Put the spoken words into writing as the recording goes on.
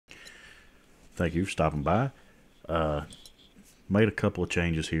Thank you for stopping by. Made a couple of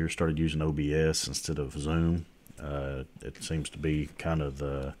changes here. Started using OBS instead of Zoom. It seems to be kind of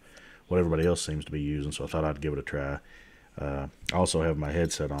what everybody else seems to be using, so I thought I'd give it a try. I also have my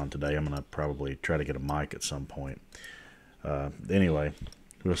headset on today. I'm going to probably try to get a mic at some point. Anyway,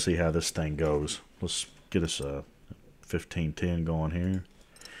 we'll see how this thing goes. Let's get us a 1510 going here.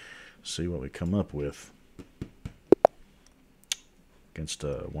 See what we come up with against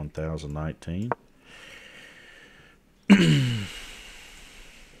 1019. E4,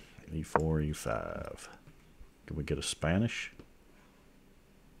 E5. Can we get a Spanish?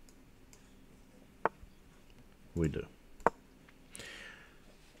 We do.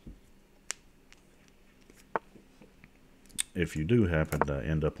 If you do happen to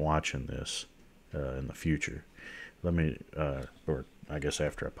end up watching this in the future, let me, or I guess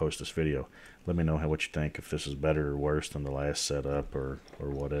after I post this video, let me know what you think, if this is better or worse than the last setup or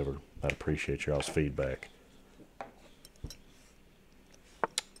whatever. I'd appreciate y'all's feedback.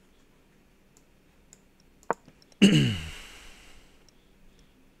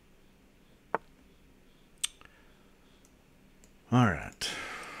 Alright,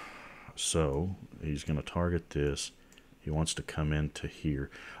 so he's going to target this. He wants to come into here.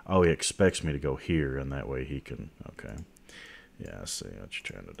 Oh, he expects me to go here, and that way he can, okay. Yeah, I see what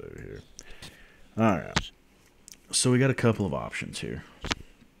you're trying to do here. Alright, so we got a couple of options here.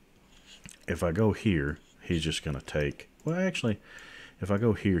 If I go here, he's just going to take, well actually, if I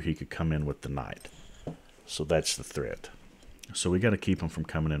go here, he could come in with the knight. So that's the threat. So we got to keep him from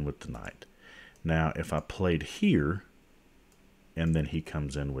coming in with the knight. Now, if I played here, and then he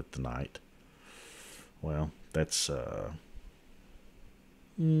comes in with the knight, well, that's, how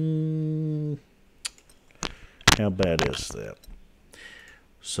bad is that?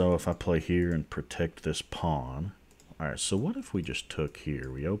 So if I play here and protect this pawn, alright, so what if we just took here?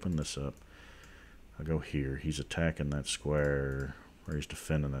 We open this up, I go here, he's attacking that square, or he's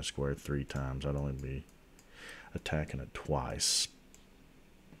defending that square 3 times. I'd only be attacking it twice.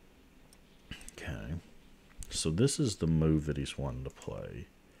 Okay. So this is the move that he's wanting to play.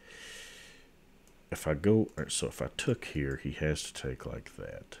 If I go, so if I took here, he has to take like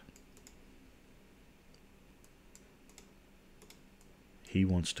that. He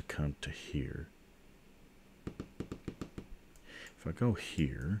wants to come to here. If I go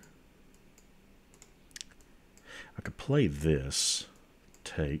here, I could play this,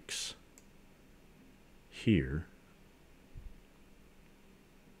 takes here.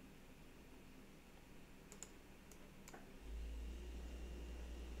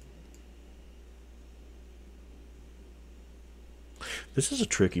 This is a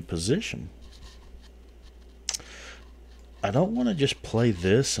tricky position. I don't want to just play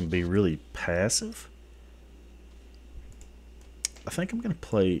this and be really passive. I think I'm going to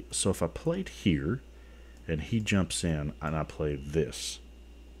play, so if I played here and he jumps in and I play this.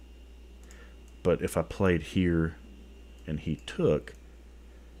 But if I played here and he took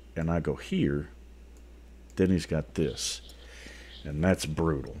and I go here, then he's got this. And that's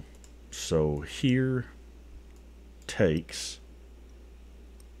brutal. So here takes.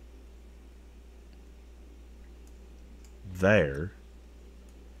 There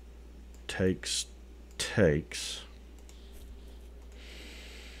takes.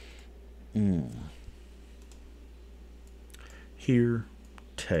 Here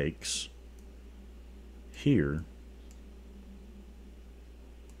takes. Here.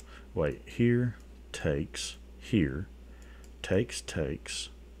 Wait, here takes. Here takes.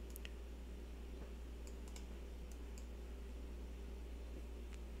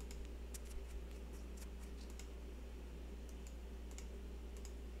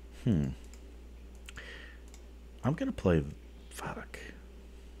 I'm going to play, fuck.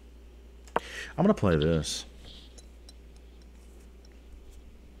 I'm going to play this.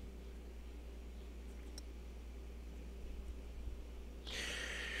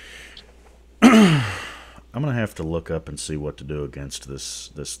 I'm going to have to look up and see what to do against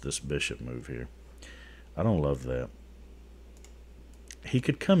this bishop move here. I don't love that. He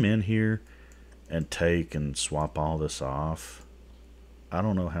could come in here and take and swap all this off. I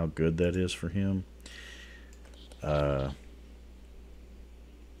don't know how good that is for him. I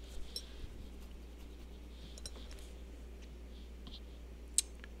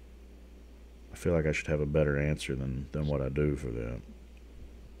feel like I should have a better answer than what I do for that.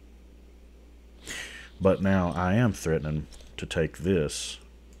 But now I am threatening to take this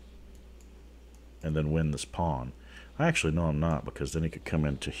and then win this pawn. I actually know I'm not, because then he could come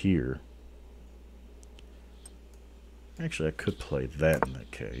into here. Actually, I could play that in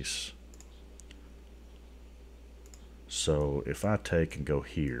that case. So if I take and go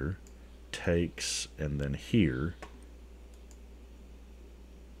here, takes, and then here.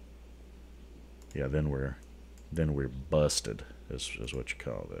 Yeah, then we're busted, is what you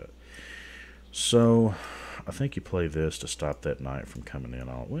call that. So I think you play this to stop that knight from coming in.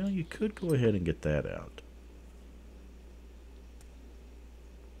 Well, you could go ahead and get that out.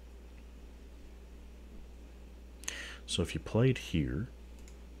 So if you played here,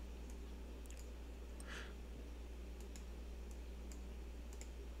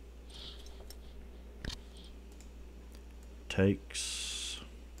 takes,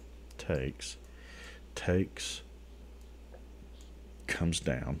 comes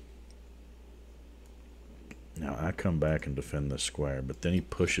down. Now I come back and defend this square, but then he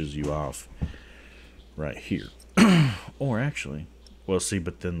pushes you off right here. Or actually, well, see,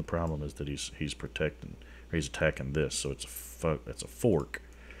 but then the problem is that he's protecting, or he's attacking this, so it's a fork.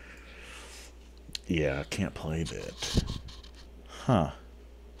 Yeah, I can't play that. Huh.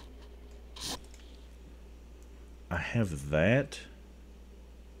 I have that.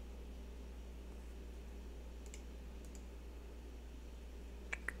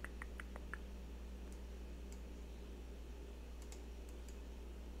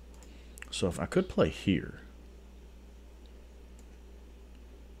 So if I could play here.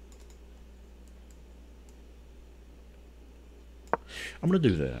 I'm going to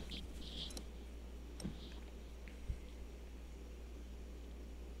do that.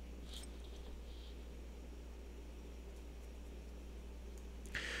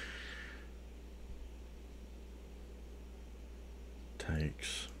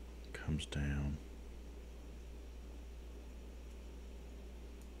 Takes, comes down.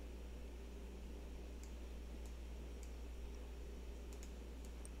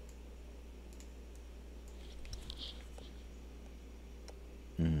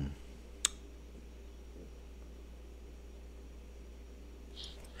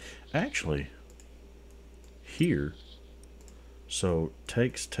 Actually, here, so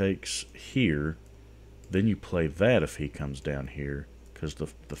takes here, then you play that if he comes down here, because the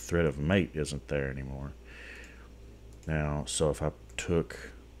threat of mate isn't there anymore. Now, so if I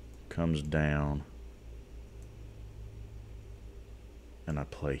took, comes down, and I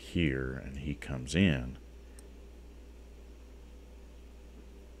play here, and he comes in,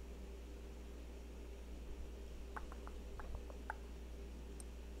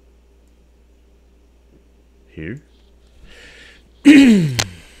 here. Is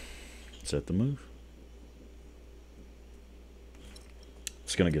that the move?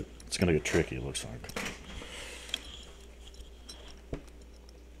 It's gonna get tricky, it looks like.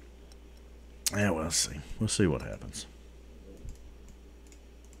 Yeah, we'll see. We'll see what happens.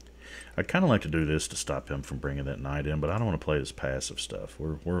 I'd kind of like to do this to stop him from bringing that knight in, but I don't want to play this passive stuff.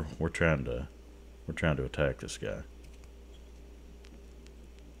 We're trying to attack this guy.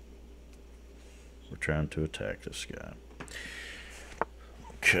 We're trying to attack this guy.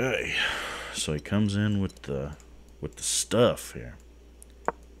 Okay, so he comes in with the stuff here.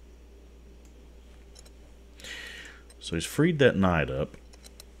 So he's freed that knight up.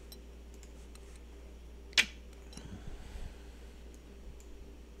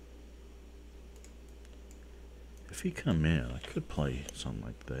 If he come in, I could play something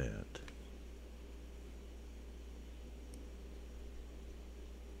like that.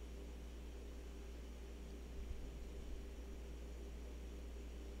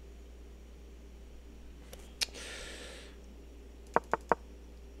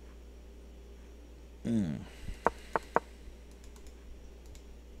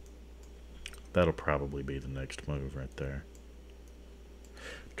 That'll probably be the next move right there.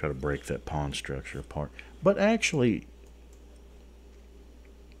 Try to break that pawn structure apart. But actually,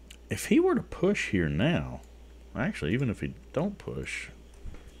 if he were to push here now, actually, even if he don't push,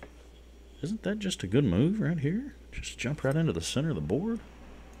 isn't that just a good move right here? Just jump right into the center of the board?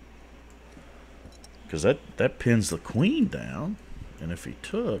 Because that pins the queen down. And if he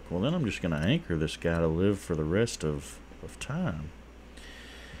took, well, then I'm just going to anchor this guy to live for the rest of time.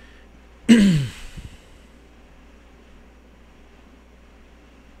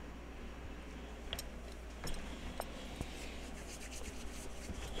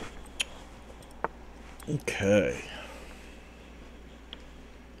 Okay.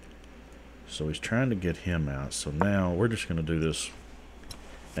 So he's trying to get him out. So now we're just going to do this.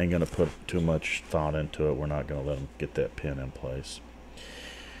 Ain't going to put too much thought into it. We're not going to let him get that pin in place.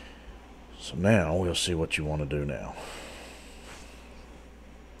 So now we'll see what you want to do now.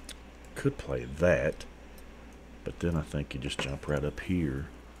 Could play that. But then I think you just jump right up here.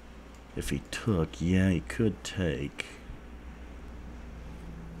 If he took, yeah, he could take.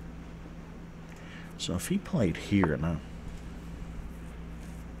 So if he played here, and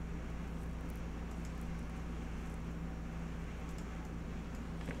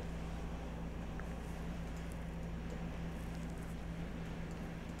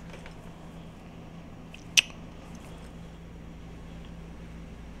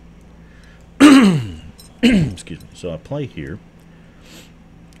Excuse me. So I play here.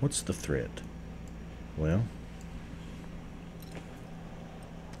 What's the threat? Well,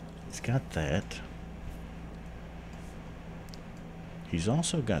 he's got that. He's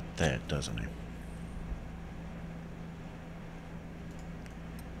also got that, doesn't he?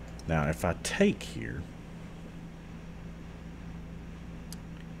 Now, if I take here,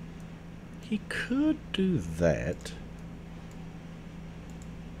 he could do that.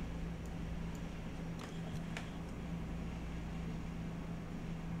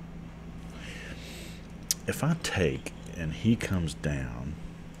 If I take and he comes down,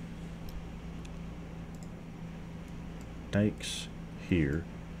 takes here,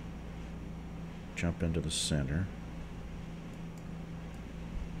 jump into the center.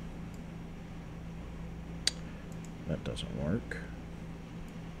 That doesn't work.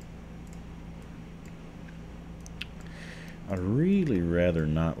 I'd really rather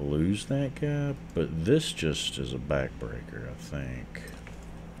not lose that guy, but this just is a backbreaker, I think.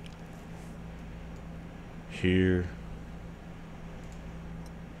 Here.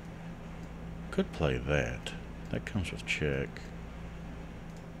 Could play that. That comes with check.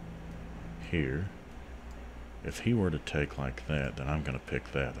 Here. If he were to take like that, then I'm going to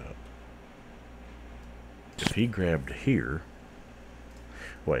pick that up. If he grabbed here...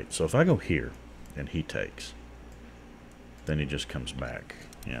 Wait, so if I go here and he takes, then he just comes back.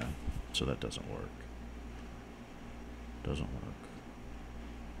 Yeah, so that doesn't work. Doesn't work.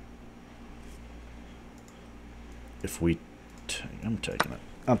 If we... I'm taking it.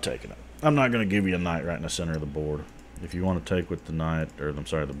 I'm taking it. I'm not going to give you a knight right in the center of the board. If you want to take with the knight, or I'm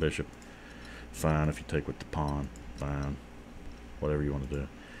sorry, the bishop, fine. If you take with the pawn, fine. Whatever you want to do.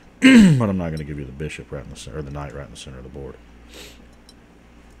 But I'm not going to give you the bishop right in the center, or the knight right in the center of the board.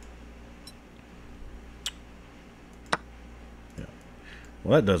 Yeah.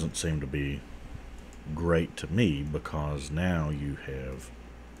 Well, that doesn't seem to be great to me, because now you have...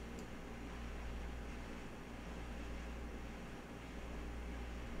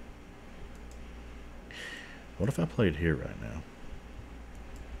 What if I played here right now?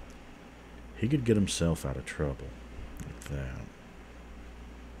 He could get himself out of trouble like that.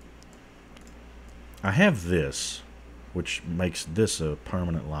 I have this, which makes this a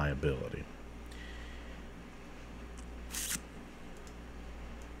permanent liability.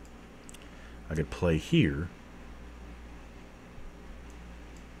 I could play here.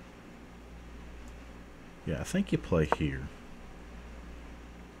 Yeah, I think you play here.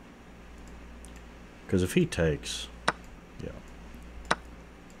 Because if he takes, yeah.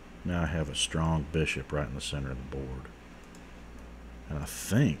 Now I have a strong bishop right in the center of the board. And I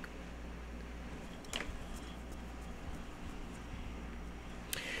think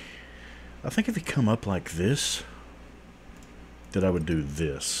if he come up like this, that I would do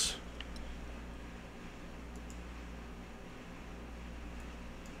this.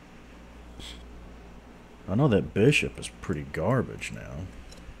 I know that bishop is pretty garbage now.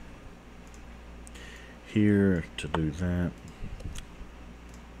 Here to do that.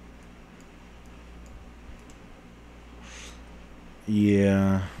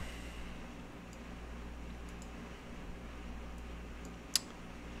 Yeah.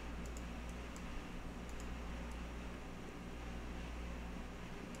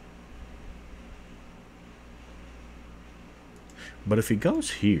 But if he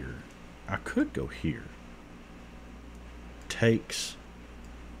goes here, I could go here. Takes,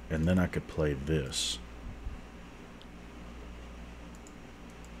 and then I could play this.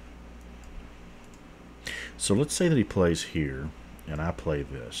 So let's say that he plays here, and I play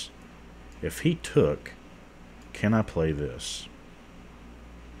this. If he took, can I play this?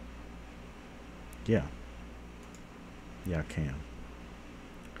 Yeah. Yeah, I can.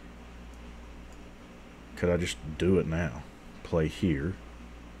 Could I just do it now? Play here.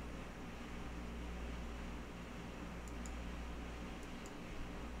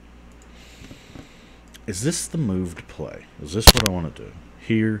 Is this the move to play? Is this what I want to do?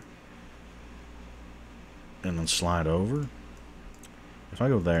 Here. And then slide over. If I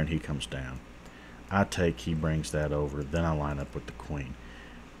go there and he comes down, I take, he brings that over, then I line up with the queen.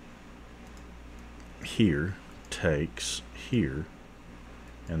 Here, takes, here,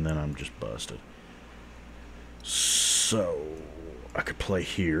 and then I'm just busted. So, I could play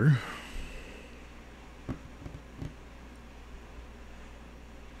here.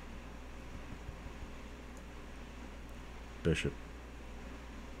 Bishop.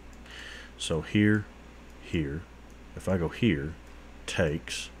 So here, here. If I go here,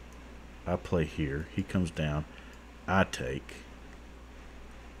 takes, I play here, he comes down, I take.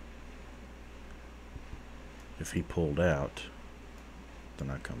 If he pulled out,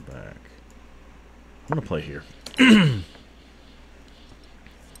 then I come back. I'm going to play here. Going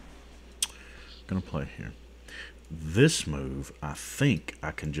to play here. This move, I think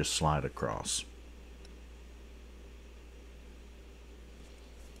I can just slide across.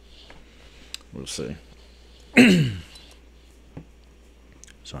 We'll see. Sorry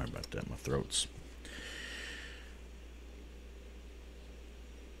about that. My throat's...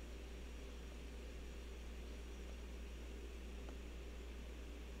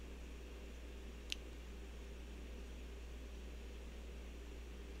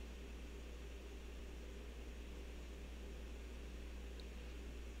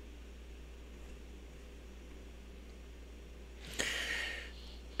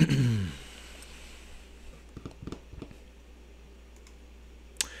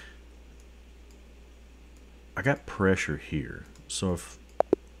 I got pressure here, so if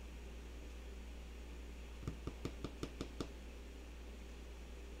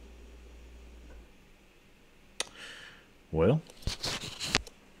well,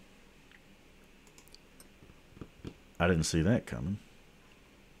 I didn't see that coming.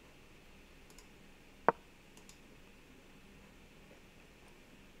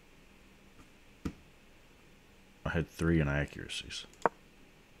 I had 3 inaccuracies.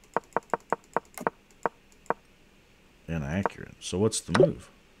 Inaccurate. So what's the move?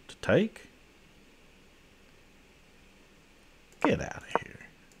 To take? Get out of here.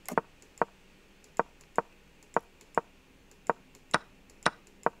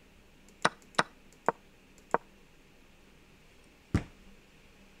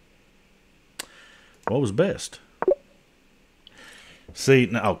 What was best? See,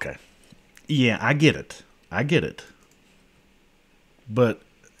 no, okay. Yeah, I get it. I get it. But,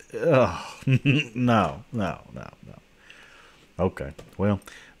 no. Okay, well,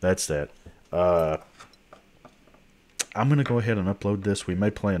 that's that. I'm going to go ahead and upload this. We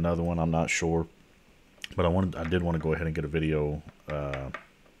may play another one. I'm not sure. But I did want to go ahead and get a video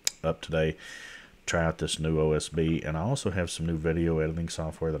up today. Try out this new OSB. And I also have some new video editing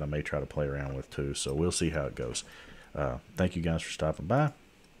software that I may try to play around with too. So we'll see how it goes. Thank you guys for stopping by.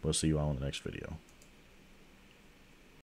 We'll see you all in the next video.